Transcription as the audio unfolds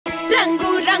రంగు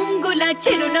రంగుల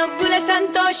చిరునవ్వుల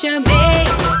సంతోషమే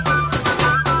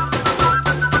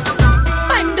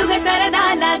పండుగ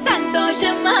సరదాల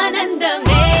సంతోషం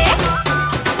ఆనందమే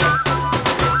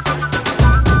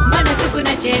మనసుకు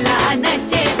నచ్చేలా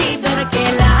నచ్చేది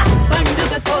దొరకేలా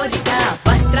పండుగ కోరిక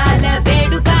వస్త్రాల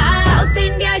వేడుక సౌత్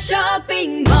ఇండియా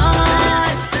షాపింగ్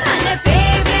మాల్ మన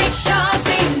favourite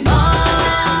shopping mall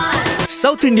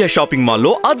south India shopping mall లో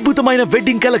అద్భుతమైన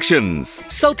wedding collections.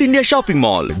 South India shopping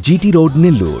mall, GT road,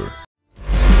 Nellore.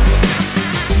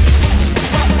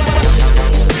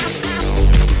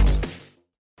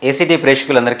 ACT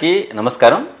ప్రేక్షకులందరికీ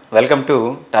నమస్కారం. Welcome to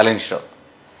talent show.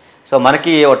 So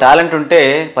మనకి ఓ టాలెంట్ ఉంటే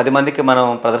 10 మందికి మనం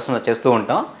ప్రదర్శన చేస్తూ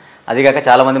ఉంటాం. అదిగాక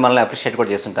చాలామంది మనల్ని అప్రిషియేట్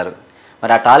కూడా చేస్తుంటారు.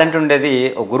 మరి ఆ టాలెంట్ ఉండేది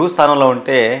ఒక గురువు స్థానంలో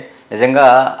ఉంటే నిజంగా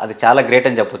అది చాలా గ్రేట్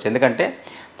అని చెప్పొచ్చు. ఎందుకంటే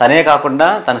తనే కాకుండా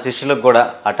తన శిష్యులకు కూడా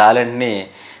ఆ టాలెంట్ని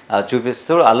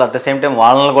చూపిస్తూ అలా అట్ ద సేమ్ టైం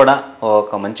వాళ్ళని కూడా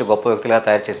ఒక మంచి గొప్ప వ్యక్తిగా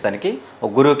తయారు చేసేదానికి ఒక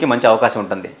గురువుకి మంచి అవకాశం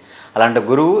ఉంటుంది. అలాంటి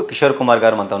గురువు కిషోర్ కుమార్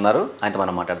గారు మనతో ఉన్నారు. ఆయనతో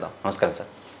మనం మాట్లాడదాం. నమస్కారం సార్.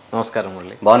 నమస్కారం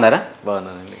మురళి. బాగున్నారా?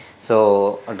 బాగున్నానండి. సో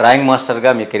డ్రాయింగ్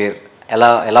మాస్టర్గా మీ కెరీర్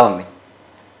ఎలా ఉంది?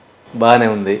 బాగానే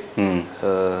ఉంది.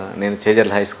 నేను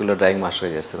చేజర్ల హై స్కూల్లో డ్రాయింగ్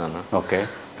మాస్టర్గా చేస్తున్నాను. ఓకే.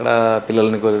 అక్కడ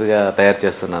పిల్లల్ని కొద్దిగా తయారు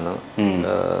చేస్తున్నాను.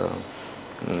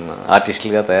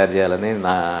 ఆర్టిస్టులుగా తయారు చేయాలని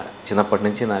నా చిన్నప్పటి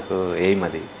నుంచి నాకు ఎయిమ్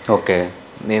అది. ఓకే.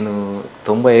 నేను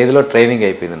 95లో ట్రైనింగ్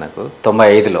అయిపోయింది నాకు.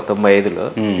 95లో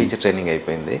టీచర్ ట్రైనింగ్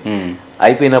అయిపోయింది.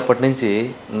 అయిపోయినప్పటి నుంచి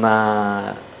నా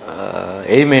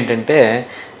ఎయిమ్ ఏంటంటే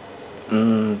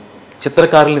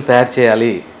చిత్రకారుల్ని తయారు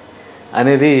చేయాలి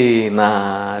అనేది నా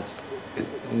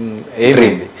ఎయిమ్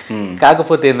అయింది.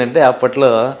 కాకపోతే ఏంటంటే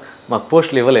అప్పట్లో మాకు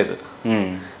పోస్టులు ఇవ్వలేదు.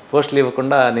 పోస్టులు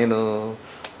ఇవ్వకుండా నేను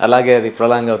అలాగే అది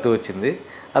ప్రొలాంగ్ అవుతూ వచ్చింది.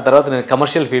 ఆ తర్వాత నేను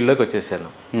కమర్షియల్ ఫీల్డ్లోకి వచ్చేసాను.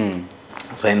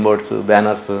 సైన్ బోర్డ్స్,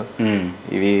 బ్యానర్స్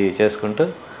ఇవి చేసుకుంటూ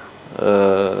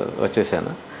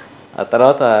వచ్చేసాను. ఆ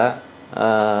తర్వాత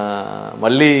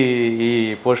మళ్ళీ ఈ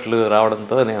పోస్టులు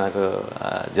రావడంతో నేను నాకు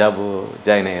జాబు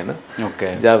జాయిన్ అయ్యాను.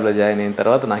 ఓకే. జాబ్లో జాయిన్ అయిన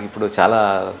తర్వాత నాకు ఇప్పుడు చాలా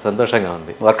సంతోషంగా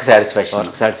ఉంది. వర్క్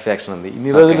సాటిస్ఫాక్షన్ ఉంది.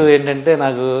 ఇన్ని రోజులు ఏంటంటే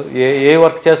నాకు ఏ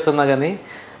వర్క్ చేస్తున్నా కానీ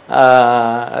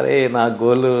అరే నా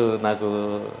గోల్ నాకు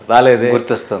రాలేదే,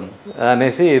 గుర్తొస్తుంది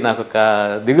అనేసి నాకు ఒక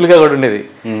దిగులుగా కూడా ఉండేది.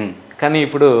 కానీ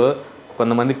ఇప్పుడు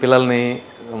కొంతమంది పిల్లల్ని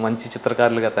మంచి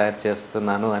చిత్రకారులుగా తయారు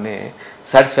చేస్తున్నాను అనే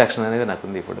సాటిస్ఫాక్షన్ అనేది నాకు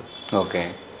ఉంది ఇప్పుడు. ఓకే.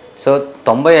 సో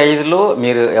 95లో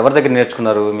మీరు ఎవరి దగ్గర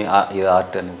నేర్చుకున్నారు ఇది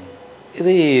ఆర్ట్ అనేది?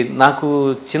 ఇది నాకు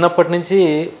చిన్నప్పటి నుంచి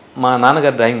మా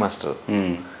నాన్నగారు డ్రాయింగ్ మాస్టర్.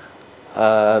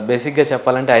 బేసిక్గా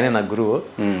చెప్పాలంటే ఆయనే నా గురువు.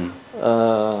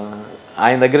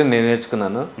 ఆయన దగ్గర నేను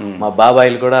నేర్చుకున్నాను. మా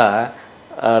బాబాయిలు కూడా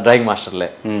డ్రాయింగ్ మాస్టర్లే.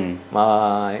 మా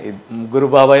ముగ్గురు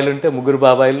బాబాయిలు ఉంటే ముగ్గురు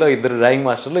బాబాయిల్లో 2 డ్రాయింగ్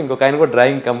మాస్టర్లు, ఇంకొక ఆయన కూడా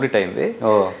డ్రాయింగ్ కంప్లీట్ అయింది.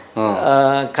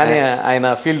 కానీ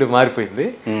ఆయన ఫీల్డ్ మారిపోయింది.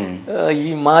 ఈ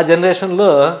మా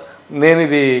జనరేషన్లో నేను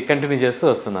ఇది కంటిన్యూ చేస్తూ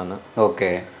వస్తున్నాను.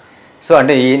 ఓకే. సో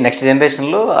అంటే ఈ నెక్స్ట్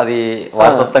జనరేషన్లో అది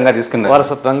వారసత్వంగా తీసుకున్నారు?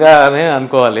 వారసత్వంగానే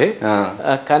అనుకోవాలి.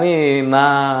 కానీ నా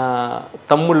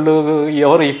తమ్ముళ్ళు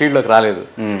ఎవరు ఈ ఫీల్డ్లోకి రాలేదు.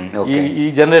 ఈ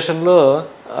జనరేషన్లో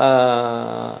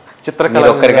చిత్రకళ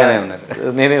ఒక్కరిగానే ఉన్నారు.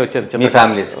 నేనే వచ్చాను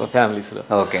ఫ్యామిలీస్లో.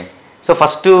 ఓకే. సో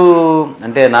ఫస్ట్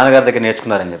అంటే నాన్నగారి దగ్గర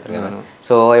నేర్చుకున్నారని చెప్పారు కదా.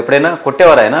 సో ఎప్పుడైనా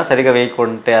కొట్టేవారు ఆయన సరిగా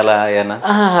వేయకుంటే అలా ఏనా?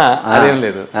 అదేం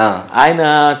లేదు. ఆయన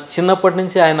చిన్నప్పటి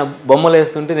నుంచి ఆయన బొమ్మలు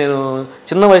వేస్తుంటే నేను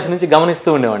చిన్న వయసు నుంచి గమనిస్తూ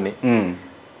ఉండేవాడిని.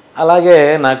 అలాగే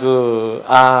నాకు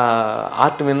ఆ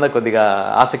ఆర్ట్ మీద కొద్దిగా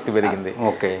ఆసక్తి పెరిగింది.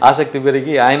 ఆసక్తి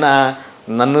పెరిగి ఆయన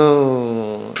నన్ను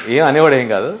ఏం అనేవాడు ఏం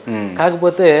కాదు.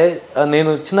 కాకపోతే నేను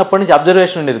చిన్నప్పటి నుంచి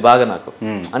అబ్జర్వేషన్ ఉండేది బాగా నాకు.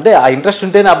 అంటే ఆ ఇంట్రెస్ట్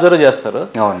ఉంటేనే అబ్జర్వ్ చేస్తారు.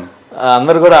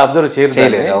 అందరు కూడా అబ్జర్వ్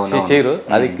చేయరు.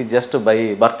 అది జస్ట్ బై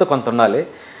బర్త్ కొంత ఉండాలి.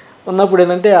 ఉన్నప్పుడు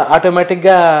ఏంటంటే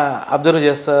ఆటోమేటిక్గా అబ్జర్వ్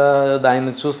చేస్తా,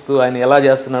 ఆయన చూస్తూ ఆయన ఎలా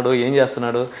చేస్తున్నాడు, ఏం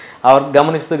చేస్తున్నాడు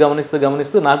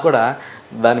గమనిస్తూ నాకు కూడా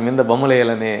దాని మీద బొమ్మలు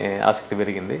వేయాలనే ఆసక్తి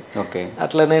పెరిగింది. ఓకే.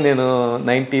 అట్లనే నేను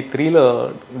 93లో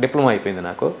డిప్లొమా అయిపోయింది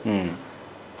నాకు.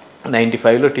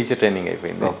 95లో టీచర్ ట్రైనింగ్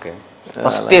అయిపోయింది. ఓకే.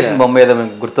 ఫస్ట్ వేసిన బొమ్మ ఏదో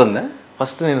మీకు గుర్తుందా?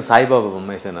 ఫస్ట్ నేను సాయిబాబా బొమ్మ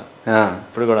వేసాను.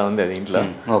 ఇప్పుడు కూడా ఉంది అది ఇంట్లో.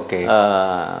 ఓకే.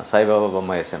 సాయిబాబా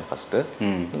బొమ్మ వేసాను ఫస్ట్.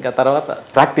 ఇంకా తర్వాత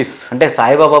ప్రాక్టీస్. అంటే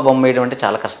సాయిబాబా బొమ్మ వేయడం అంటే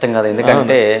చాలా కష్టం కదా,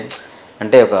 ఎందుకంటే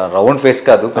అంటే ఒక రౌండ్ ఫేస్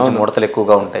కాదు, కొంచెం ముడతలు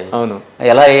ఎక్కువగా ఉంటాయి. అవును.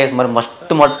 ఎలా మరి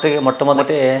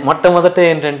మొట్టమొదట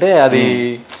ఏంటంటే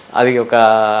అది ఒక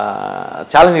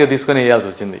ఛాలెంజ్గా తీసుకొని వేయాల్సి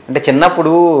వచ్చింది. అంటే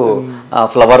చిన్నప్పుడు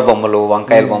ఫ్లవర్ బొమ్మలు,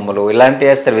 వంకాయల బొమ్మలు ఇలాంటివి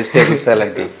వేస్తారు, వెజిటేబుల్స్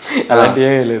అలాంటివి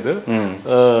ఏమీ లేదు.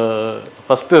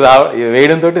 ఫస్ట్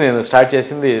వేయడంతో నేను స్టార్ట్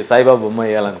చేసింది సాయిబాబా బొమ్మ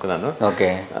వేయాలనుకున్నాను. ఓకే.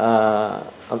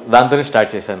 దాంతోనే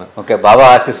స్టార్ట్ చేశాను. ఓకే. బాబా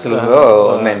ఆశీస్సులు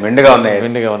ఉన్నాయి, మెండుగా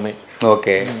ఉన్నాయి.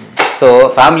 ఓకే. సో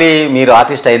ఫ్యామిలీ మీరు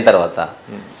ఆర్టిస్ట్ అయిన తర్వాత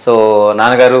సో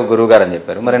నాన్నగారు గురువు గారు అని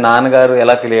చెప్పారు, మరి నాన్నగారు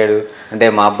ఎలా ఫీల్ అయ్యాడు? అంటే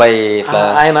మా అబ్బాయి ఇట్లా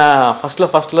ఆయన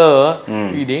ఫస్ట్లో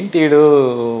వీడేంటి వీడు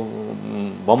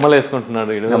బొమ్మలు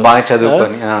వేసుకుంటున్నాడు, వీడు బాగా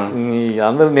చదువుకొని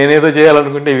అందరూ నేనేదో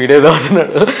చేయాలనుకుంటే వీడేదో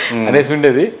అవుతున్నాడు అనేసి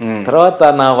ఉండేది. తర్వాత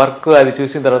నా వర్క్ అది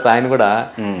చూసిన తర్వాత ఆయన కూడా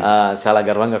చాలా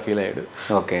గర్వంగా ఫీల్ అయ్యాడు.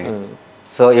 ఓకే.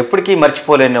 సో ఎప్పటికీ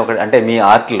మర్చిపోలేని ఒక అంటే మీ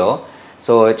ఆర్ట్లో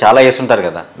సో చాలా వేస్తుంటారు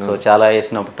కదా, సో చాలా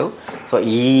వేసినప్పుడు సో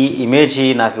ఈ ఇమేజ్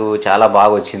నాకు చాలా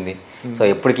బాగా వచ్చింది, సో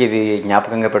ఎప్పటికీ ఇది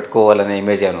జ్ఞాపకంగా పెట్టుకోవాలనే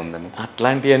ఇమేజ్ ఏమైనా ఉందని?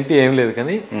 అట్లాంటివి అంటే ఏం లేదు,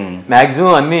 కానీ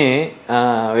మ్యాక్సిమం అన్నీ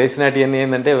వేసినవి అన్నీ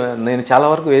ఏంటంటే నేను చాలా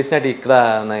వరకు వేసినట్టు ఇక్కడ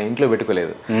నా ఇంట్లో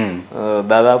పెట్టుకోలేదు.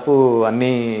 దాదాపు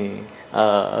అన్నీ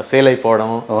సేల్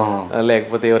అయిపోవడము,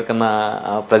 లేకపోతే ఎవరికన్నా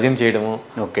ప్రజెంట్ చేయడము,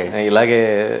 ఓకే, ఇలాగే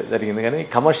జరిగింది. కానీ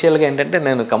కమర్షియల్గా ఏంటంటే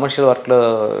నేను కమర్షియల్ వర్క్లో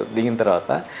దిగిన తర్వాత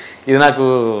ఇది నాకు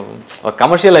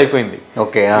కమర్షియల్ అయిపోయింది.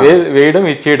 ఓకే, వేయడం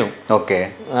ఇచ్చేయడం. ఓకే,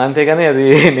 అంతేగాని అది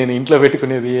నేను ఇంట్లో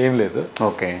పెట్టుకునేది ఏం లేదు.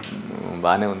 ఓకే,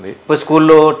 బాగానే ఉంది. ఇప్పుడు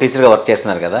స్కూల్లో టీచర్గా వర్క్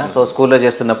చేస్తున్నారు కదా, సో స్కూల్లో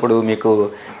చేస్తున్నప్పుడు మీకు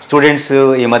స్టూడెంట్స్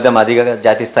ఈ మధ్య అధిక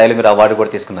జాతీయ స్థాయిలో మీరు అవార్డు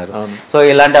కూడా తీసుకున్నారు. సో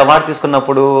ఇలాంటి అవార్డు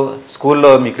తీసుకున్నప్పుడు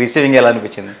స్కూల్లో మీకు రిసీవింగ్ ఎలా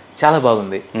అనిపించింది? చాలా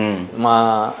బాగుంది. మా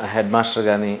హెడ్ మాస్టర్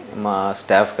కానీ మా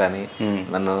స్టాఫ్ కానీ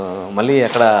నన్ను మళ్ళీ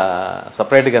అక్కడ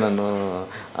సపరేట్గా నన్ను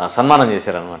సన్మానం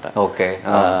చేశారనమాట. ఓకే,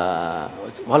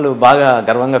 వాళ్ళు బాగా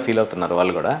గర్వంగా ఫీల్ అవుతున్నారు.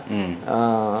 వాళ్ళు కూడా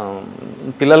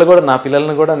పిల్లలు కూడా, నా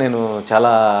పిల్లల్ని కూడా నేను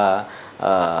చాలా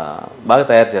బాగా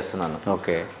తయారు చేస్తున్నాను.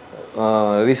 ఓకే,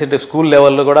 రీసెంట్ స్కూల్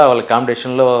లెవెల్లో కూడా వాళ్ళ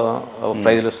కాంపిటీషన్లో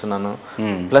ప్రైజులు ఇస్తున్నాను.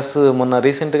 ప్లస్ మొన్న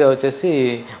రీసెంట్గా వచ్చేసి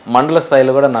మండల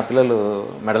స్థాయిలో కూడా నా పిల్లలు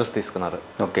మెడల్స్ తీసుకున్నారు.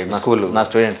 ఓకే, స్కూల్ నా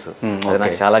స్టూడెంట్స్. అది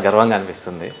నాకు చాలా గర్వంగా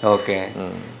అనిపిస్తుంది. ఓకే,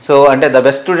 సో అంటే ద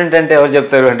బెస్ట్ స్టూడెంట్ అంటే ఎవరు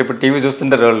చెప్తారు? అంటే ఇప్పుడు టీవీ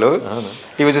చూస్తుంటారు వాళ్ళు,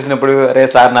 టీవీ చూసినప్పుడు అరే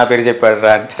సార్ నా పేరు చెప్పాడు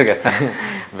రా అంటారు కదా.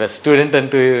 బెస్ట్ స్టూడెంట్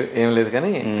అంటూ ఏం లేదు,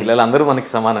 కానీ పిల్లలు అందరూ మనకి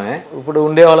సమానమే. ఇప్పుడు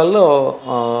ఉండే వాళ్ళల్లో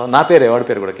నా పేరే, వాడి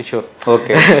పేరు కూడా కిషోర్.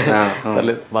 ఓకే,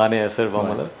 బాగానే వేస్తాడు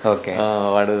బొమ్మలు.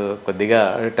 వాడు కొద్దిగా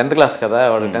 10th క్లాస్ కదా,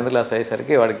 వాడు 10th క్లాస్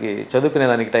అయ్యేసరికి వాడికి చదువుకునే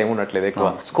దానికి టైం ఉండట్లేదు ఎక్కువ.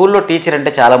 స్కూల్లో టీచర్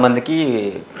అంటే చాలా మందికి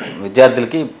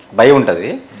విద్యార్థులకి భయం ఉంటుంది.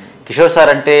 కిషోర్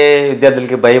సార్ అంటే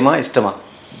విద్యార్థులకి భయమా ఇష్టమా?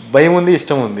 భయం ఉంది,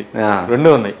 ఇష్టం ఉంది,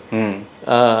 రెండు ఉన్నాయి.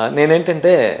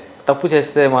 నేనేంటంటే తప్పు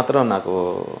చేస్తే మాత్రం నాకు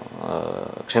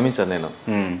క్షమించను నేను.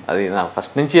 అది నా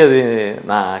ఫస్ట్ నుంచి అది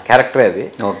నా క్యారెక్టరే అది.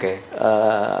 ఓకే,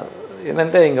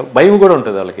 ఏంటంటే ఇంకా భయం కూడా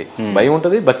ఉంటుంది వాళ్ళకి, భయం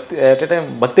ఉంటుంది, భక్తి అట్ ఏ టైం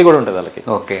భక్తి కూడా ఉంటుంది వాళ్ళకి.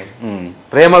 ఓకే,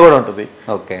 ప్రేమ కూడా ఉంటుంది.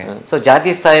 ఓకే, సో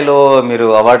జాతీయ స్థాయిలో మీరు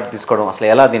అవార్డు తీసుకోవడం అసలు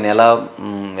ఎలా, దీన్ని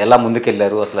ఎలా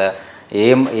ముందుకెళ్ళారు? అసలు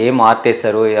ఏం ఆర్ట్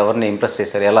వేశారు, ఎవరిని ఇంప్రెస్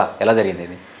చేశారు, ఎలా జరిగింది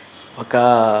ఇది? ఒక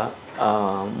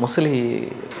ముసలి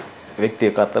వ్యక్తి,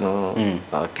 ఒక అతను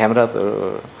కెమెరాతో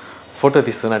ఫోటో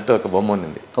తీస్తున్నట్టు ఒక బొమ్మ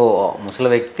ఉంది. ఓ, ముసలి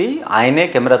వ్యక్తి ఆయనే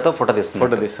కెమెరాతో ఫోటో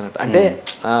తీస్తున్నట్టు. అంటే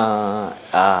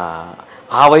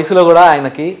ఆ వయసులో కూడా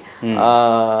ఆయనకి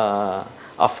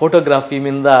ఆ ఫోటోగ్రఫీ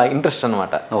మీద ఇంట్రెస్ట్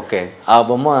అనమాట. ఓకే, ఆ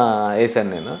బొమ్మ వేసాను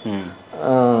నేను.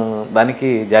 దానికి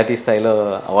జాతీయ స్థాయిలో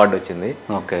అవార్డు వచ్చింది.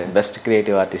 Okay, best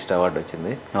creative artist award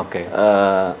వచ్చింది. ఓకే,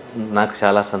 నాకు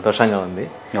చాలా సంతోషంగా ఉంది.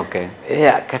 ఓకే,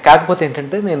 కాకపోతే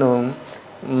ఏంటంటే నేను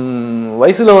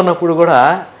వయసులో ఉన్నప్పుడు కూడా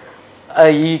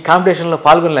ఈ కాంపిటీషన్లో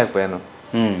పాల్గొనలేకపోయాను.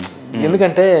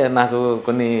 ఎందుకంటే నాకు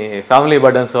కొన్ని ఫ్యామిలీ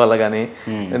బర్డన్స్ వల్ల కానీ,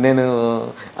 నేను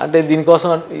అంటే దీనికోసం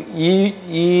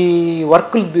ఈ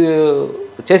వర్కులు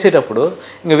చేసేటప్పుడు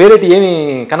ఇంకా వేరేటి ఏమి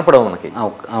కనపడవు మనకి.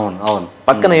 అవును అవును,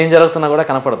 పక్కన ఏం జరుగుతున్నా కూడా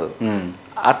కనపడదు.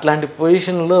 అట్లాంటి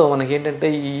పొజిషన్లో మనకి ఏంటంటే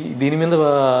దీని మీద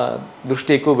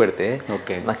దృష్టి ఎక్కువ పెడితే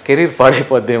నా కెరీర్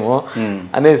పాడైపోద్దేమో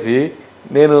అనేసి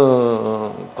నేను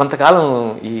కొంతకాలం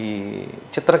ఈ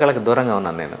చిత్రకళకు దూరంగా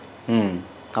ఉన్నాను నేను.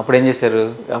 అప్పుడు ఏం చేశారు?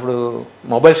 అప్పుడు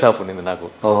మొబైల్ షాప్ ఉండింది నాకు.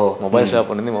 మొబైల్ షాప్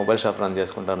ఉండింది, మొబైల్ షాప్ రన్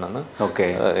చేసుకుంటా ఉన్నాను. ఓకే,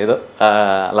 ఏదో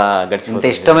అలా గడిచి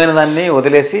ఇష్టమైన దాన్ని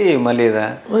వదిలేసి మళ్ళీ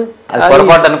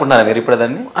పొరపాటు అనుకుంటున్నారా మీరు ఇప్పుడు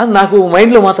దాన్ని? నాకు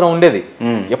మైండ్లో మాత్రం ఉండేది,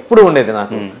 ఎప్పుడు ఉండేది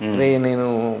నాకు. నేను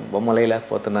బొమ్మలు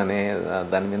వేయలేకపోతున్నానే,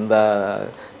 దాని మీద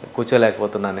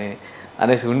కూర్చోలేకపోతున్నానే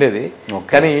అనేసి ఉండేది.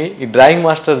 కానీ ఈ డ్రాయింగ్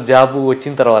మాస్టర్ జాబ్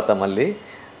వచ్చిన తర్వాత మళ్ళీ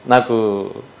నాకు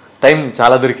టైం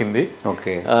చాలా దొరికింది.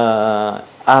 ఓకే,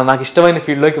 నాకు ఇష్టమైన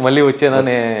ఫీల్డ్లోకి మళ్ళీ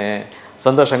వచ్చాననే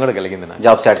సంతోషం కూడా కలిగింది నాకు.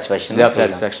 జాబ్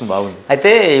సాటిస్ఫాక్షన్ బాగుంది.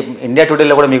 అయితే ఇండియా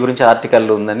టుడేలో కూడా మీ గురించి ఆర్టికల్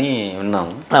ఉందని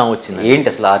విన్నాము. వచ్చింది. ఏంటి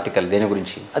అసలు ఆర్టికల్, దేని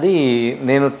గురించి? అది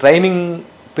నేను ట్రైనింగ్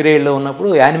పీరియడ్లో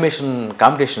ఉన్నప్పుడు యానిమేషన్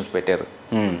కాంపిటీషన్స్ పెట్టారు.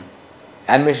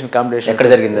 యానిమేషన్ కాంపిటీషన్ ఎక్కడ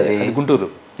జరిగింది అది?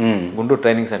 Guntur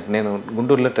training centre. నేను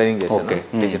గుంటూరులో ట్రైనింగ్ చేశాను,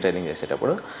 టీచర్ ట్రైనింగ్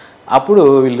చేసేటప్పుడు. అప్పుడు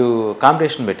వీళ్ళు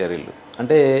కాంపిటీషన్ పెట్టారు. వీళ్ళు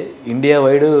అంటే ఇండియా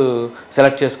వైడ్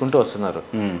సెలెక్ట్ చేసుకుంటూ వస్తున్నారు.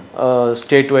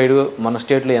 స్టేట్ వైడ్ మన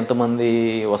స్టేట్లో ఎంతమంది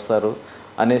వస్తారు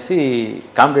అనేసి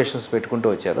కాంపిటీషన్స్ పెట్టుకుంటూ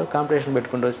వచ్చారు. కాంపిటీషన్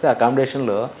పెట్టుకుంటూ వస్తే ఆ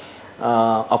కాంపిటీషన్లో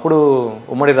అప్పుడు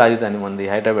ఉమ్మడి రాజధాని మంది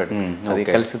హైదరాబాద్, అది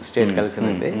కలిసి స్టేట్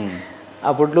కలిసిందండి.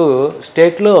 అప్పుడు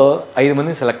స్టేట్లో 5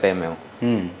 మందిని సెలెక్ట్ అయ్యాం మేము.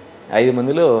 5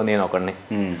 మందిలో నేను ఒకడిని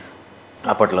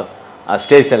అప్పట్లో. ఆ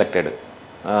స్టేజ్ సెలెక్టెడ్.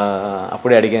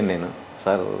 అప్పుడే అడిగాను నేను,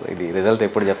 సార్ ఇది రిజల్ట్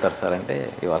ఎప్పుడు చెప్తారు సార్ అంటే,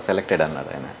 యు ఆర్ సెలెక్టెడ్ అన్నాడు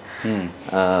ఆయన.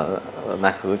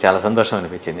 నాకు చాలా సంతోషం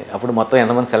అనిపించింది. అప్పుడు మొత్తం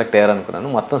ఎంతమంది సెలెక్ట్ అయ్యారు అనుకున్నాను.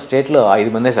 మొత్తం స్టేట్లో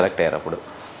 5 మందే సెలెక్ట్ అయ్యారు అప్పుడు.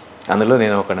 అందులో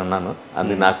నేను ఒకటి ఉన్నాను.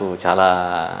 అది నాకు చాలా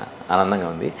ఆనందంగా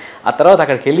ఉంది. ఆ తర్వాత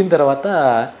అక్కడికి వెళ్ళిన తర్వాత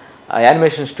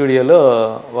యానిమేషన్ స్టూడియోలో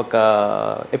ఒక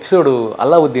ఎపిసోడ్,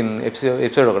 అల్లావుద్దీన్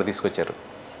ఎపిసోడ్ ఒకటి తీసుకొచ్చారు.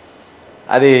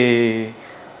 అది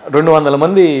 200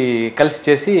 మంది కలిసి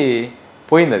చేసి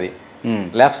పోయింది, అది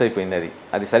ల్యాప్స్ అయిపోయింది.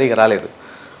 అది సరిగా రాలేదు.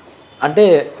 అంటే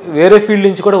వేరే ఫీల్డ్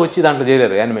నుంచి కూడా వచ్చి దాంట్లో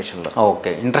చేరారు యానిమేషన్లో.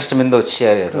 ఓకే, ఇంట్రెస్ట్ మీద వచ్చి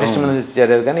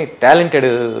చేరారు కానీ టాలెంటెడ్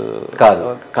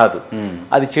కాదు.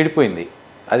 అది చెడిపోయింది.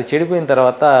 అది చెడిపోయిన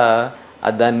తర్వాత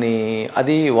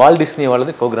అది వాల్ట్ డిస్నీ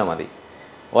వాళ్ళది ప్రోగ్రామ్. అది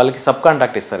వాళ్ళకి సబ్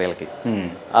కాంట్రాక్ట్ ఇస్తారు వీళ్ళకి.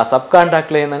 ఆ సబ్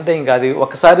కాంట్రాక్ట్లో ఏంటంటే ఇంకా అది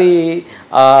ఒకసారి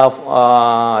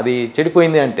అది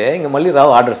చెడిపోయింది అంటే ఇంకా మళ్ళీ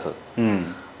రావు ఆర్డర్స్.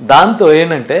 దాంతో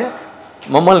ఏంటంటే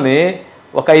మమ్మల్ని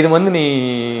ఒక 5 మందిని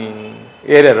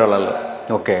ఏరారు వాళ్ళలో.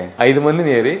 ఓకే, 5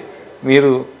 మందిని ఏరి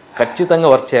మీరు ఖచ్చితంగా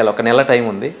వర్క్ చేయాలి, ఒక నెల టైం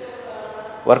ఉంది,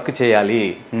 వర్క్ చేయాలి,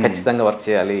 ఖచ్చితంగా వర్క్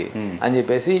చేయాలి అని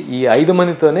చెప్పేసి ఈ 5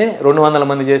 మందితోనే 200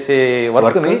 మంది చేసే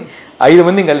వర్క్ని 5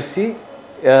 మందిని కలిసి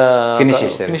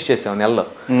ఫినిష్ చేసాం నెలలో.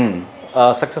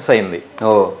 సక్సెస్ అయింది.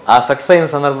 ఆ సక్సెస్ అయిన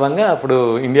సందర్భంగా అప్పుడు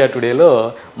ఇండియా టుడేలో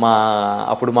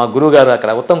అప్పుడు మా గురువు గారు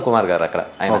అక్కడ, ఉత్తమ్ కుమార్ గారు అక్కడ,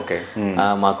 ఆయన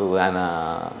మాకు ఆయన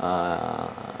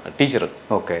టీచరు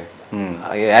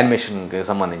యానిమేషన్కి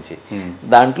సంబంధించి.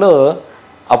 దాంట్లో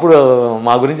అప్పుడు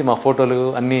మా గురించి మా ఫోటోలు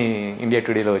అన్నీ ఇండియా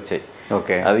టుడేలో వచ్చాయి.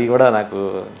 ఓకే, అది కూడా నాకు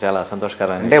చాలా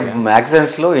సంతోషకరం. అంటే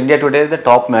మ్యాగజైన్స్లో India today the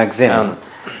top magazine,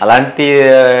 అలాంటి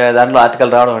దాంట్లో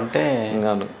ఆర్టికల్ రావడం అంటే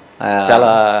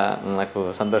చాలా నాకు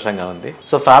సంతోషంగా ఉంది.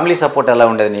 సో ఫ్యామిలీ సపోర్ట్ ఎలా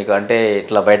ఉండేది నీకు? అంటే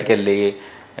ఇట్లా బయటకు వెళ్ళి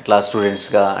ఇట్లా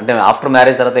స్టూడెంట్స్గా, అంటే ఆఫ్టర్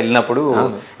మ్యారేజ్ తర్వాత వెళ్ళినప్పుడు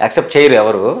యాక్సెప్ట్ చేయరు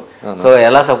ఎవరు. సో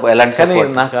ఎలాంటి? కానీ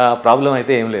నాకు ఆ ప్రాబ్లం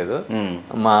అయితే ఏం లేదు.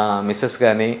 మా మిస్సెస్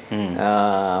కానీ,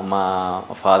 మా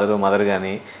ఫాదరు మదర్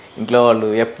కానీ, ఇంట్లో వాళ్ళు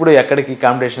ఎప్పుడు ఎక్కడికి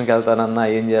కాంపిటీషన్కి వెళ్తానన్నా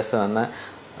ఏం చేస్తానన్నా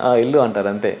ఇల్లు అంటారు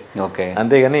అంతే. ఓకే,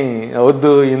 అంతేగాని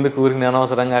వద్దు ఎందుకు ఊరికి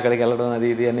అనవసరంగా అక్కడికి వెళ్ళడం అది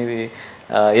ఇది అనేది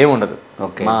ఏముండదు.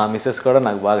 మా మిస్సెస్ కూడా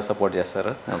నాకు బాగా సపోర్ట్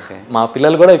చేస్తారు. మా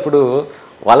పిల్లలు కూడా ఇప్పుడు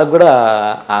వాళ్ళకు కూడా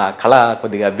ఆ కళ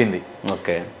కొద్దిగా అబ్బింది.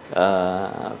 ఓకే,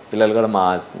 పిల్లలు కూడా మా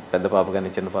పెద్ద పాప కానీ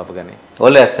చిన్న పాప కానీ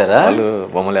వాళ్ళు వేస్తారా? వాళ్ళు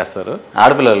బొమ్మలు వేస్తారు.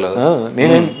 ఆడపిల్లలు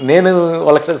నేను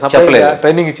వాళ్ళకి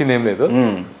ట్రైనింగ్ ఇచ్చింది ఏం లేదు,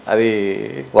 అది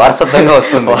వారసత్వంగా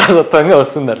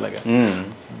వస్తుంది అట్లాగా.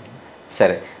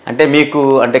 సరే, అంటే మీకు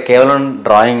అంటే కేవలం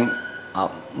డ్రాయింగ్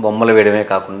బొమ్మలు వేయడమే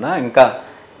కాకుండా ఇంకా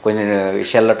కొన్ని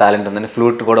విషయాల్లో టాలెంట్ ఉందని,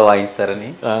 ఫ్లూట్ కూడా వాయిస్తారని?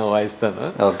 వాయిస్తాను.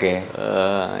 ఓకే,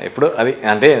 ఎప్పుడు అది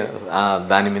అంటే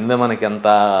దాని మీద మనకి అంత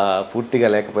పూర్తిగా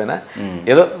లేకపోయినా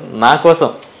ఏదో నా కోసం,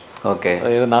 ఓకే,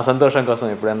 ఏదో నా సంతోషం కోసం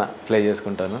ఎప్పుడైనా ప్లే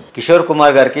చేసుకుంటాను. కిషోర్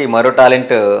కుమార్ గారికి మరో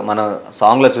టాలెంట్ మనం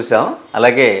సాంగ్లో చూసాం,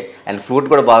 అలాగే ఆయన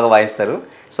ఫ్లూట్ కూడా బాగా వాయిస్తారు.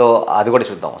 సో అది కూడా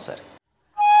చూద్దాం ఒకసారి.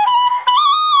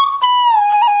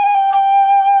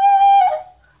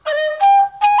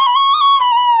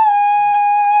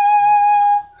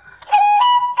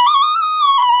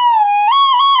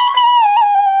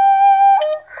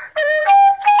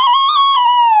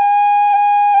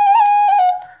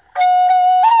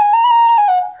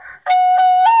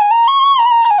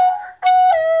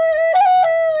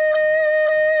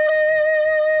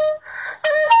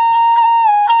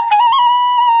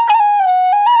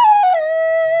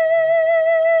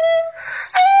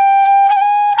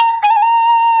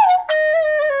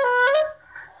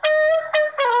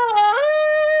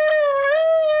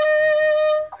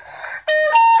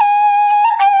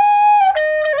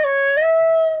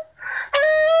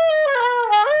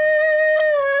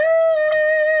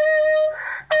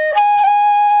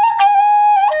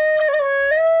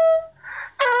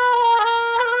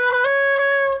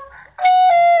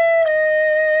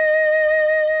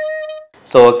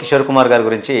 సో కిషోర్ కుమార్ గారి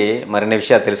గురించి మరిన్ని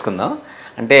విషయాలు తెలుసుకుందాం.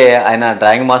 అంటే ఆయన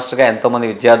డ్రాయింగ్ మాస్టర్గా ఎంతోమంది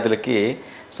విద్యార్థులకి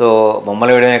సో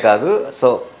బొమ్మలు వేయడమే కాదు, సో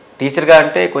టీచర్గా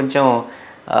అంటే కొంచెం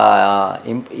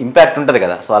ఇంపాక్ట్ ఉంటుంది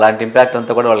కదా, సో అలాంటి ఇంపాక్ట్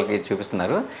అంతా కూడా వాళ్ళకి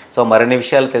చూపిస్తున్నారు. సో మరిన్ని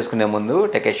విషయాలు తెలుసుకునే ముందు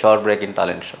take a short break in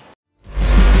talent show.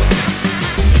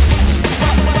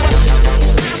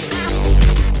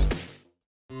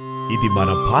 ఇది మన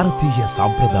భారతీయ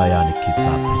సాంప్రదాయానికి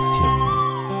సాదృశ్యం.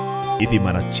 ఇది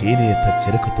మన చేనేత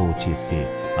చెరకుతో చేసే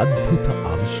అద్భుత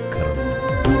ఆవిష్కరణ.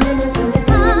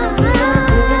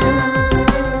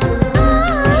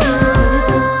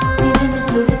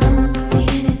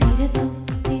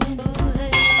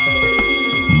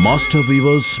 మాస్టర్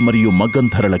వీవర్స్ మరియు మగ్గం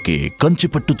ధరలకే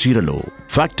కంచిపట్టు చీరలు,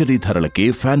 ఫ్యాక్టరీ ధరలకే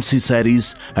ఫ్యాన్సీ శారీస్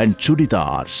అండ్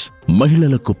చుడిదార్స్.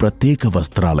 మహిళలకు ప్రత్యేక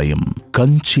వస్త్రాలయం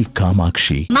Kanchi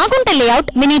Kamakshi, Magunta layout,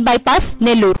 mini bypass,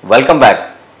 Nellore. Welcome back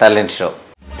talent show.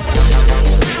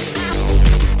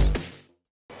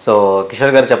 So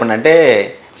Kishore గారు చెప్పండి, అంటే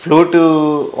ఫ్లూట్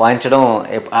వాయించడం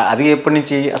అది ఎప్పటి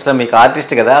నుంచి? అసలు మీకు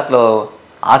ఆర్టిస్ట్ కదా, అసలు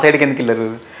ఆ సైడ్కి ఎందుకు వెళ్ళారు?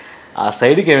 ఆ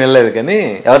సైడ్కి ఏం వెళ్ళలేదు, కానీ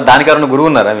దానికి ఎవరైనా గురువు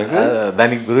ఉన్నారా మీకు?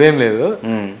 దానికి గురువు ఏం లేదు.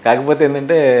 కాకపోతే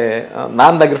ఏంటంటే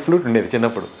నాన్న దగ్గర ఫ్లూట్ ఉండేది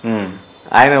చిన్నప్పుడు,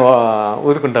 ఆయన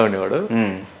ఊదుకుంటా ఉండేవాడు.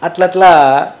 అట్లా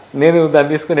నేను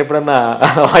దాన్ని తీసుకుని ఎప్పుడన్నా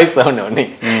వాయిస్తూ ఉండేవాడిని.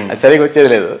 అది సరిగ్గా వచ్చేది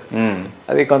లేదు.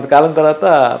 అది కొంతకాలం తర్వాత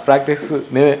ప్రాక్టీస్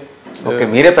నేనే. ఓకే,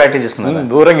 మీరే ప్రాక్టీస్ చేసుకున్నారు?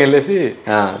 దూరంగా వెళ్ళేసి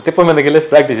తిప్ప మీదకి వెళ్ళేసి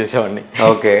ప్రాక్టీస్ చేసేవాడిని.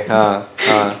 ఓకే,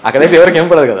 అక్కడైతే ఎవరికి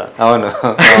వినపడదు కదా. అవును,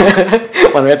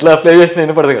 మనం ఎట్లా ప్లే చేసినా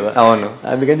వినపడదు కదా. అవును,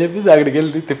 అందుకని చెప్పేసి అక్కడికి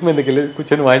వెళ్ళి తిప్ప మీదకి వెళ్ళి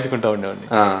కూర్చొని వాయించుకుంటా ఉండేవాడిని.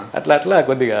 అట్లా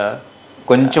కొద్దిగా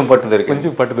కొంచెం పట్టు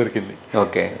దొరికింది.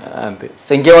 ఓకే, అంతే.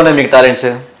 సో ఇంకేమన్నా మీకు టాలెంట్స్?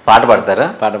 పాట పాడతారా?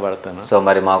 పాట పాడతాను. సో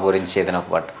మరి మా గురించి ఏదైనా ఒక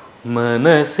పాట.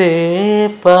 మనసే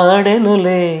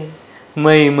పాడెనులే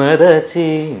మై మరచి,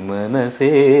 మనసే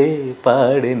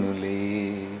పాడెనులే,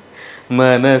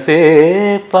 మనసే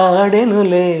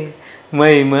పాడెనులే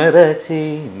మై మరచి,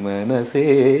 మనసే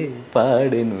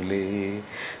పాడెనులే.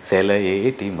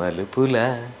 సెలయేటి మలుపుల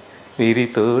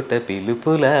విరితోట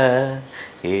పిలుపుల,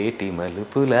 ఏటి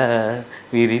మలుపుల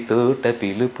విరితోట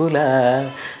పిలుపుల,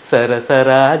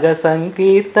 సరసరాగ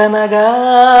సంకీర్తనగా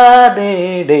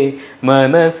నేడే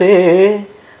మనసే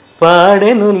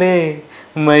పాడెనులే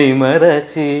మై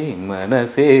మరచి,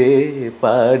 మనసే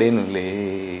పాడెనులే.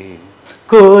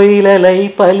 కోయిలలై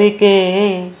పలికే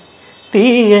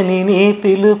తీయని నీ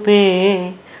పిలుపే,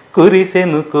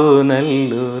 కురిసెను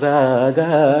కోనల్లు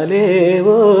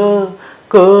రాగాలేవో.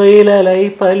 కోయిలలై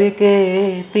పలికే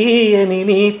తీయని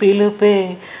నీ పిలుపే,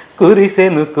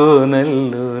 కురిసెను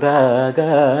కోనల్లు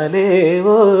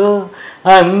రాగాలేవో.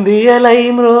 అందియలై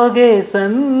మ్రోగే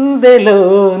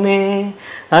సందెలోనే,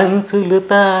 అంచులు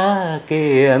తాకే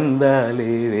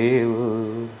అందాలేవేవో.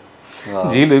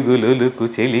 జిలుగులులుకు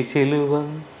చెలి చెలువం,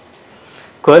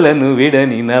 కొలను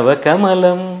విడని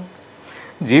నవకమలం.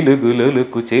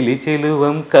 జిలుగులులుకు చెలి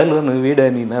చెలువం, కలను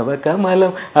విడని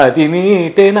నవకమలం. అది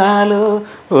మీటే నాలో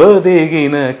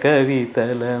ఒదిగిన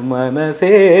కవితల,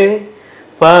 మనసే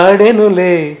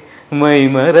పాడెనులే మై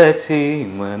మరచి,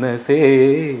 మనసే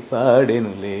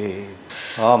పాడెనులే.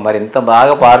 మరి ఇంత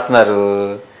బాగా పాడుతున్నారు,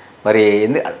 మరి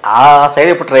ఆ సైడ్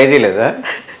ఎప్పుడు ట్రై చేయలేదా?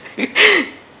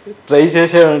 ట్రై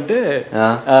చేసామంటే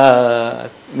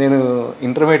నేను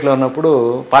ఇంటర్మీడియట్లో ఉన్నప్పుడు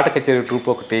పాట కచేరీ ట్రూప్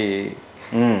ఒకటి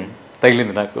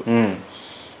తగిలింది నాకు.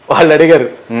 వాళ్ళు అడిగారు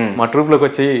మా ట్రూప్లోకి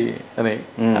వచ్చి అని.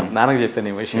 నాన్నకు చెప్పాను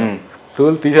ఈ విషయం.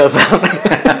 తోలు తీసేస్తా,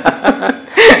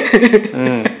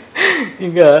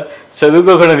 ఇంకా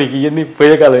చదువుకోకుండా నీకు ఇవన్నీ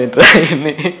పోయే కాలం ఏంట్రా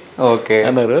ఇవన్నీ ఓకే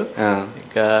అన్నారు.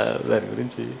 ఇంకా దాని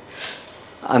గురించి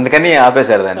అందుకని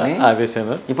ఆపేశారు దాన్ని?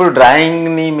 ఆపేశాను. ఇప్పుడు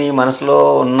డ్రాయింగ్ని మీ మనసులో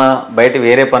ఉన్న బయట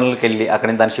వేరే పనులకి వెళ్ళి అక్కడ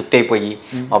దాన్ని షిఫ్ట్ అయిపోయి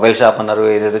మొబైల్ షాప్ అన్నారు,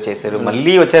 ఏదేదో చేశారు,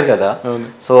 మళ్ళీ వచ్చారు కదా.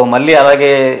 సో మళ్ళీ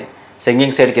అలాగే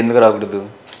సింగింగ్ సైడ్కి ఎందుకు రాకూడదు?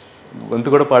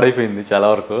 గొంతు కూడా పాడైపోయింది చాలా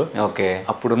వరకు. ఓకే,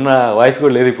 అప్పుడున్న వాయిస్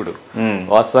కూడా లేదు ఇప్పుడు.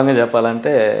 వాస్తవంగా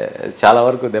చెప్పాలంటే చాలా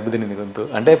వరకు దెబ్బతినింది గొంతు.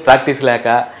 అంటే ప్రాక్టీస్ లేక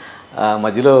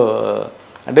మధ్యలో,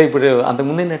 అంటే ఇప్పుడు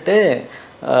అంతకుముందు ఏంటంటే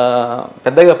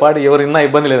పెద్దగా పాడి ఎవరిన్నా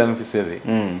ఇబ్బంది లేదనిపిస్తుంది.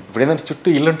 ఇప్పుడు ఏంటంటే చుట్టూ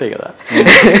ఇల్లు ఉంటాయి కదా,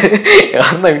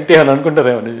 ఎవరన్నా వింటే అని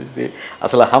అనుకుంటారేమని చూసి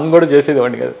అసలు హమ్ కూడా చేసేది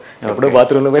వాడిని కాదు. ఎప్పుడో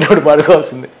బాత్రూంలో పోయినప్పుడు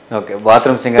పాడుకోవాల్సింది. ఓకే,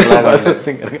 బాత్రూమ్ సింగర్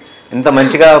సింగర్ ఇంత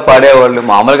మంచిగా పాడేవాళ్ళు.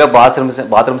 మామూలుగా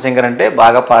బాత్రూమ్ సింగర్ అంటే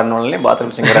బాగా పాడిన వాళ్ళని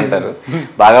బాత్రూమ్ సింగర్ అంటారు.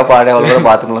 బాగా పాడేవాళ్ళు కూడా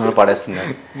బాత్రూంలో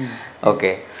పాడేస్తున్నారు.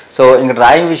 ఓకే, సో ఇంకా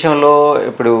డ్రాయింగ్ విషయంలో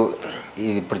ఇప్పుడు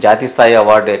జాతీయ స్థాయి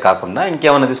అవార్డే కాకుండా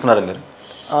ఇంకేమైనా తీసుకున్నారా మీరు?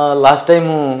 లాస్ట్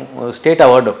టైము స్టేట్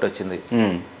అవార్డు ఒకటి వచ్చింది.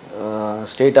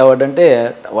 స్టేట్ అవార్డు అంటే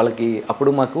వాళ్ళకి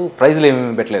అప్పుడు మాకు ప్రైజ్లు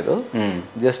ఏమేమి పెట్టలేదు,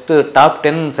 జస్ట్ టాప్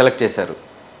 10 సెలెక్ట్ చేశారు.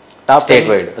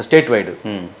 స్టేట్ వైడ్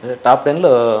టాప్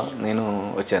 10లో నేను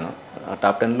వచ్చాను.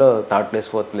 Top 10లో 3rd place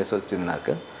 4th place వచ్చింది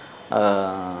నాకు.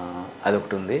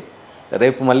 అదొకటి ఉంది.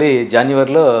 రేపు మళ్ళీ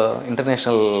జనవరిలో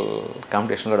ఇంటర్నేషనల్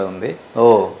కాంపిటీషన్ కూడా ఉంది.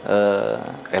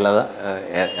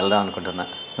 వెళ్దాం అనుకుంటున్నా.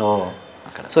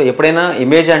 సో ఎప్పుడైనా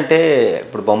ఇమేజ్ అంటే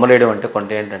ఇప్పుడు బొమ్మలు వేయడం అంటే కొంత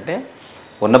ఏంటంటే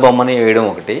ఉన్న బొమ్మని వేయడం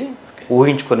ఒకటి,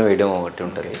 ఊహించుకొని వేయడం ఒకటి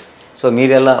ఉంటుంది. సో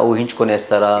మీరు ఎలా ఊహించుకొని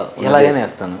వేస్తారా? ఎలాగైనా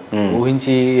వేస్తాను.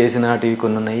 ఊహించి వేసినటివి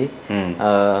కొన్ని ఉన్నాయి,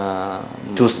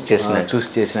 చూసి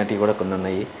చేసినటివి కూడా కొన్ని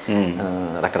ఉన్నాయి.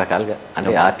 రకరకాలుగా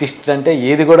అంటే ఆర్టిస్ట్ అంటే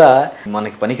ఏది కూడా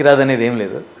మనకి పనికిరాదు అనేది ఏం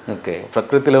లేదు. ఓకే,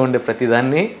 ప్రకృతిలో ఉండే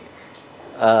ప్రతిదాన్ని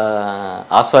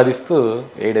ఆస్వాదిస్తూ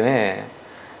వేయడమే.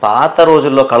 పాత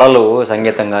రోజుల్లో కళలు,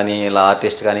 సంగీతం కానీ ఇలా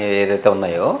ఆర్టిస్ట్ కానీ ఏదైతే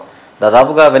ఉన్నాయో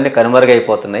దాదాపుగా అవన్నీ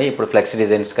కనుమరుగైపోతున్నాయి. ఇప్పుడు ఫ్లెక్స్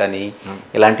డిజైన్స్ కానీ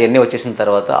ఇలాంటివన్నీ వచ్చేసిన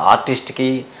తర్వాత ఆర్టిస్ట్కి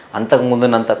అంతకు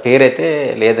ముందున్నంత పేరైతే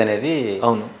లేదనేది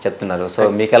అవును చెప్తున్నారు. సో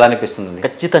మీకు ఎలా అనిపిస్తుంది?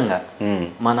 ఖచ్చితంగా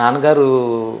మా నాన్నగారు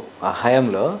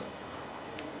హయాంలో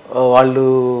వాళ్ళు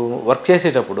వర్క్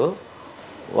చేసేటప్పుడు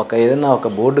ఏదైనా ఒక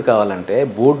బోర్డు కావాలంటే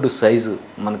బోర్డు సైజు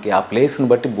మనకి ఆ ప్లేస్ని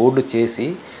బట్టి బోర్డు చేసి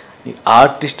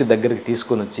ఆర్టిస్ట్ దగ్గరికి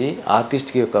తీసుకొని వచ్చి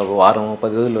ఆర్టిస్ట్కి ఒక వారం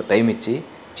 10 రోజుల్లో టైం ఇచ్చి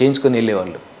చేయించుకొని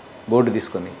వెళ్ళేవాళ్ళు బోర్డు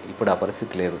తీసుకొని. ఇప్పుడు ఆ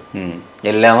పరిస్థితి లేదు.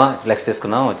 వెళ్ళామా ఫ్లెక్స్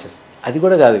తీసుకున్నామా వచ్చేసి. అది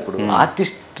కూడా కాదు, ఇప్పుడు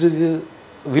ఆర్టిస్ట్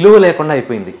విలువ లేకుండా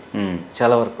అయిపోయింది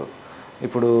చాలా వరకు.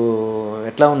 ఇప్పుడు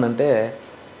ఎట్లా ఉందంటే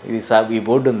ఈ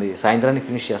బోర్డు ఉంది, సాయంత్రానికి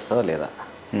ఫినిష్ చేస్తావా లేదా,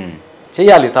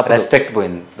 చేయాలి తప్ప.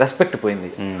 రెస్పెక్ట్ పోయింది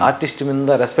ఆర్టిస్ట్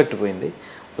మీద, రెస్పెక్ట్ పోయింది.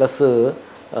 ప్లస్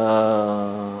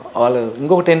వాళ్ళు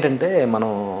ఇంకొకటి ఏంటంటే మనం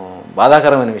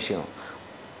బాధాకరమైన విషయం,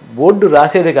 బోర్డు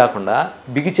రాసేదే కాకుండా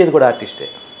బిగించేది కూడా ఆర్టిస్టే.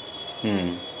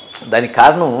 దానికి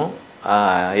కారణం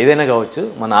ఏదైనా కావచ్చు,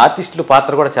 మన ఆర్టిస్టుల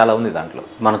పాత్ర కూడా చాలా ఉంది దాంట్లో.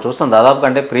 మనం చూస్తాం దాదాపు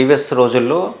కంటే ప్రీవియస్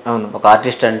రోజుల్లో ఒక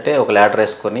ఆర్టిస్ట్ అంటే ఒక ల్యాడర్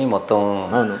వేసుకొని మొత్తం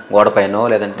గోడ పైన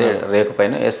లేదంటే రేకు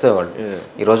పైన వేసేవాళ్ళు.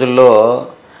 ఈ రోజుల్లో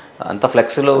అంత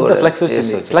ఫ్లెక్స్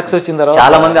వచ్చిన తర్వాత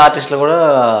చాలా మంది ఆర్టిస్టులు కూడా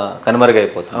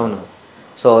కనుమరుగైపోతారు. అవును.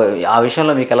 సో ఆ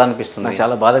విషయంలో మీకు ఎలా అనిపిస్తుంది?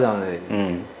 చాలా బాధగా ఉంది.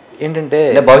 ఏంటంటే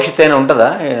భవిష్యత్తు అయినా ఉంటుందా?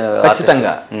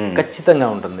 ఖచ్చితంగా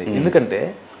ఉంటుంది. ఎందుకంటే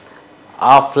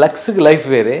ఆ ఫ్లెక్స్కి లైఫ్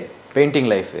వేరే, పెయింటింగ్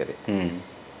లైఫ్ వేరే.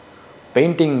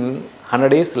 పెయింటింగ్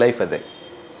 100 years లైఫ్ అదే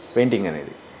పెయింటింగ్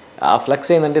అనేది. ఆ ఫ్లెక్స్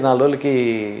ఏంటంటే 4 రోజులకి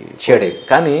షేడ్.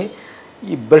 కానీ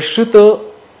ఈ బ్రష్తో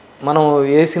మనం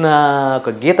వేసిన ఒక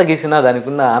గీత గీసినా దానికి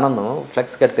ఉన్న ఆనందం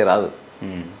ఫ్లెక్స్ కడితే రాదు.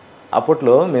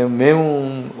 అప్పట్లో మేము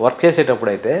వర్క్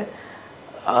చేసేటప్పుడు అయితే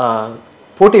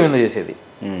పోటీ మీద చేసేది.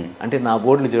 అంటే నా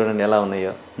బోర్డులు చూడండి ఎలా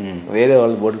ఉన్నాయో, వేరే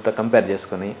వాళ్ళ బోర్డులతో కంపేర్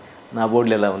చేసుకొని నా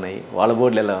బోర్డులు ఎలా ఉన్నాయి, వాళ్ళ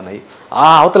బోర్డులు ఎలా ఉన్నాయి. ఆ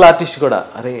అవతల ఆర్టిస్ట్ కూడా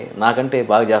అరే నాకంటే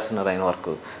బాగా చేస్తున్నారు ఆయన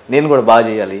వర్క్, నేను కూడా బాగా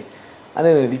చేయాలి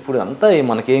అనేది. ఇప్పుడు అంతా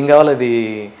మనకేం కావాలి అది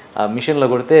ఆ మిషన్లో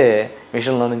కొడితే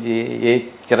మిషన్లో నుంచి ఏ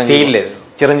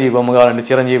చిరంజీవి బొమ్మ కావాలంటే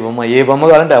చిరంజీవి బొమ్మ, ఏ బొమ్మ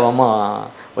కావాలంటే ఆ బొమ్మ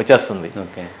వచ్చేస్తుంది.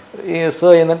 ఓకే. సో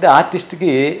ఏంటంటే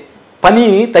ఆర్టిస్ట్కి పని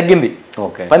తగ్గింది,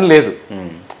 పని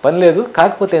లేదు.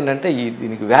 కాకపోతే ఏంటంటే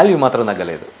దీనికి వాల్యూ మాత్రం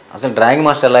తగ్గలేదు. అసలు డ్రాయింగ్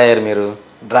మాస్టర్ ఎలా అయ్యారు మీరు?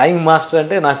 డ్రాయింగ్ మాస్టర్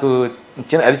అంటే నాకు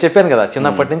అది చెప్పాను కదా,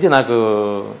 చిన్నప్పటి నుంచి నాకు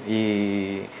ఈ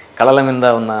కళల మీద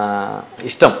ఉన్న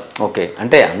ఇష్టం. ఓకే.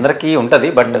 అంటే అందరికీ ఉంటుంది,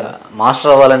 బట్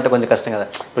మాస్టర్ అవ్వాలంటే కొంచెం కష్టం కదా.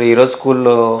 ఇప్పుడు ఈరోజు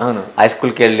స్కూల్లో హై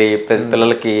స్కూల్కి వెళ్ళి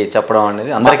పిల్లలకి చెప్పడం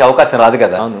అనేది అందరికీ అవకాశం రాదు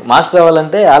కదా. అవును. మాస్టర్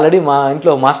అవ్వాలంటే ఆల్రెడీ మా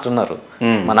ఇంట్లో మాస్టర్ ఉన్నారు,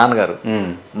 మా నాన్నగారు,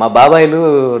 మా బాబాయిలు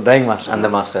డ్రాయింగ్ మాస్టర్,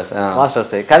 అందరు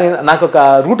మాస్టర్స్. కానీ నాకు ఒక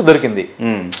రూట్ దొరికింది.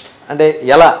 అంటే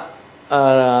ఎలా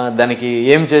దానికి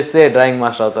ఏం చేస్తే డ్రాయింగ్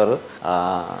మాస్టర్ అవుతారు.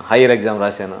 హైయర్ ఎగ్జామ్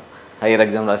రాశాను, హైయర్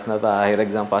ఎగ్జామ్ రాసిన తర్వాత హైయర్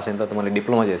ఎగ్జామ్ పాస్ అయిన తర్వాత మళ్ళీ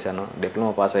డిప్లొమా చేశాను,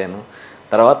 డిప్లొమా పాస్ అయ్యాను.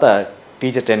 తర్వాత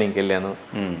టీచర్ ట్రైనింగ్కి వెళ్ళాను.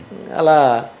 అలా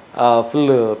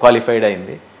ఫుల్ క్వాలిఫైడ్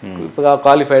అయింది.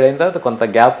 క్వాలిఫైడ్ అయిన తర్వాత కొంత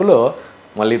గ్యాప్లో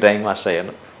మళ్ళీ డ్రాయింగ్ మాస్టర్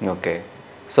అయ్యాను. ఓకే.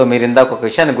 సో మీరు ఇందాక ఒక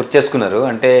విషయాన్ని గుర్తు చేసుకున్నారు,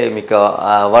 అంటే మీకు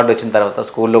ఆ అవార్డు వచ్చిన తర్వాత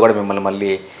స్కూల్లో కూడా మిమ్మల్ని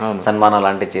మళ్ళీ సన్మానం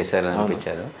లాంటివి చేశారు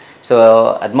అనిపించారు. సో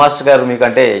హెడ్ మాస్టర్ గారు మీకు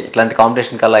అంటే ఇట్లాంటి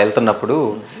కాంపిటీషన్కి అలా వెళ్తున్నప్పుడు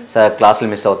సార్ క్లాసులు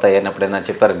మిస్ అవుతాయి అని ఎప్పుడైనా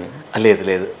చెప్పారు మీకు?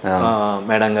 లేదు.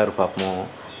 మేడం గారు పాపము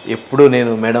ఎప్పుడు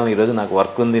నేను మేడం ఈరోజు నాకు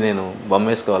వర్క్ ఉంది, నేను బొమ్మ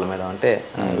వేసుకోవాలి మేడం అంటే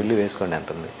వెళ్ళి వేసుకోండి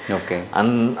అంటుంది. ఓకే.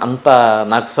 అంత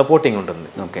నాకు సపోర్టింగ్ ఉంటుంది.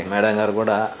 ఓకే. మేడం గారు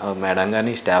కూడా, మేడం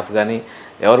కానీ స్టాఫ్ కానీ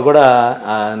ఎవరు కూడా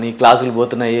నీ క్లాసులు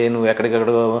పోతున్నాయి, నువ్వు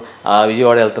ఎక్కడికెక్కడో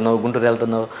విజయవాడ వెళ్తున్నావు, గుంటూరు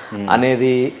వెళ్తున్నావు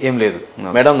అనేది ఏం లేదు.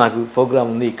 మేడం నాకు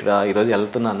ప్రోగ్రామ్ ఉంది ఇక్కడ ఈరోజు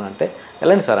వెళ్తున్నాను అంటే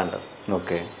వెళ్ళండి సార్ అంటారు.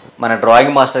 ఓకే. మన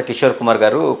డ్రాయింగ్ మాస్టర్ కిషోర్ కుమార్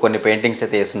గారు కొన్ని పెయింటింగ్స్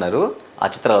అయితే వేస్తున్నారు, ఆ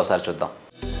చిత్రాలు ఒకసారి చూద్దాం.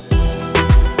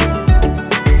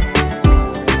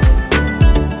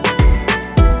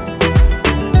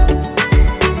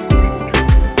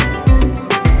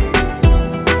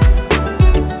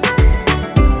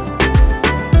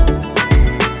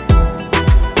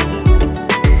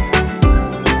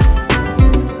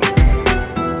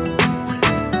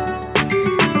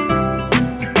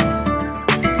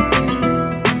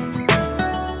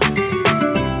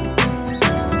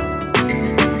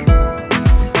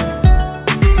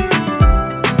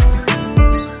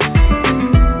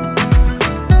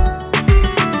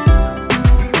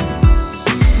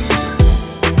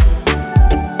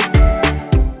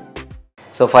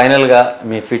 సో ఫైనల్గా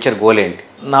మీ ఫ్యూచర్ గోల్ ఏంటి?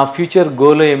 నా ఫ్యూచర్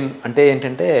గోల్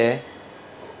ఏంటంటే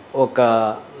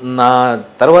నా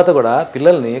తర్వాత కూడా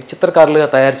పిల్లల్ని చిత్రకారులుగా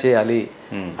తయారు చేయాలి.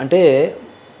 అంటే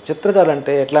చిత్రకారులు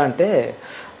అంటే ఎట్లా అంటే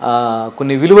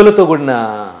కొన్ని విలువలతో కూడిన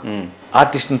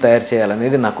ఆర్టిస్ట్ని తయారు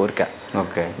చేయాలనేది నా కోరిక.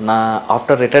 ఓకే. నా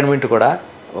ఆఫ్టర్ రిటైర్మెంట్ కూడా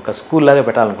ఒక స్కూల్ లాగా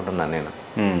పెట్టాలనుకుంటున్నాను నేను.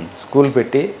 స్కూల్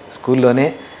పెట్టి స్కూల్లోనే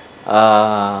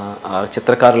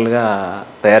చిత్రకారులుగా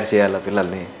తయారు చేయాలి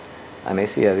పిల్లల్ని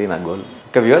అనేసి అది నా గోల్.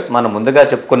 ఇక వ్యూస్, మనం ముందుగా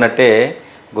చెప్పుకున్నట్టే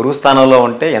గురువు స్థానంలో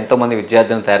ఉంటే ఎంతోమంది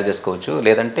విద్యార్థులను తయారు చేసుకోవచ్చు,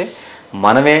 లేదంటే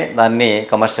మనమే దాన్ని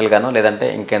కమర్షియల్గానో లేదంటే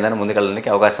ఇంకేదైనా ముందుకెళ్ళడానికి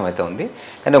అవకాశం అయితే ఉంది.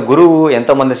 కానీ గురువు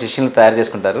ఎంతోమంది శిష్యులను తయారు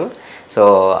చేసుకుంటారు. సో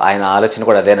ఆయన ఆలోచన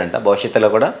కూడా అదేనంట భవిష్యత్తులో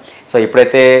కూడా. సో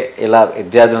ఇప్పుడైతే ఇలా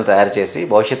విద్యార్థులను తయారు చేసి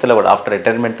భవిష్యత్తులో కూడా ఆఫ్టర్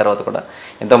రిటైర్మెంట్ తర్వాత కూడా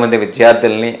ఎంతోమంది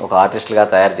విద్యార్థుల్ని ఒక ఆర్టిస్టులుగా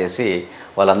తయారు చేసి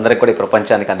వాళ్ళందరికీ కూడా ఈ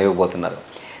ప్రపంచానికి అందివ్వబోతున్నారు.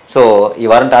 సో ఈ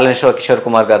వారం టాలెంట్ షో కిషోర్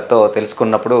కుమార్ గారితో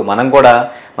తెలుసుకున్నప్పుడు మనం కూడా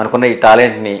మనకున్న ఈ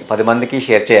టాలెంట్ని 10 మందికి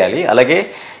షేర్ చేయాలి. అలాగే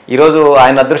ఈరోజు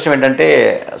ఆయన అదృష్టం ఏంటంటే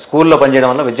స్కూల్లో పనిచేయడం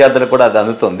వల్ల విద్యార్థులకు కూడా అది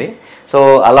అందుతుంది. సో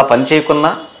అలా పని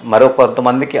చేయకున్నా మరో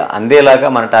కొంతమందికి అందేలాగా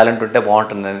మన టాలెంట్ ఉంటే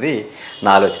బాగుంటుంది అనేది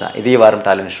నా ఆలోచన. ఇది ఈ వారం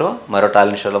టాలెంట్ షో. మరో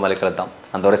టాలెంట్ షోలో మళ్ళీ కలుద్దాం.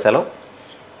 అంతవరకు సెలవు.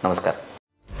 నమస్కారం.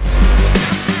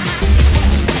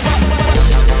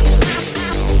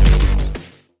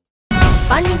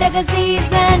 పండగ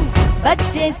సీజన్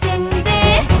వచ్చేసిందే,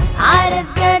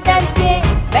 ఆర్ఎస్ బ్రదర్స్ డే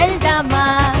వెళ్దామా?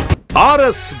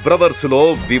 ఆర్ఎస్ బ్రదర్స్ లో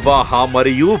వివాహ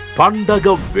మరియు పండగ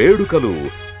వేడుకలు,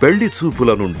 పెళ్లి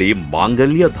చూపుల నుండి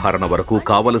మాంగళ్య ధారణ వరకు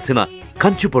కావలసిన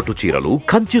కంచిపట్టు చీరలు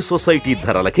కంచి సొసైటీ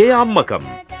ధరలకే అమ్మకం.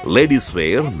 లేడీస్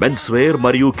వేర్, మెన్స్ వేర్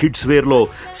మరియు కిడ్స్ వేర్ లో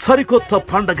సరికొత్త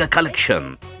పండగ కలెక్షన్.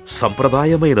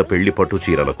 సంప్రదాయమైన పెళ్లి పట్టు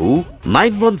చీరలకు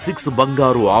 916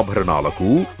 బంగారు ఆభరణాలకు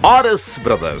RS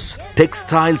brothers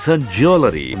textiles and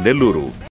jewellery, Nellore.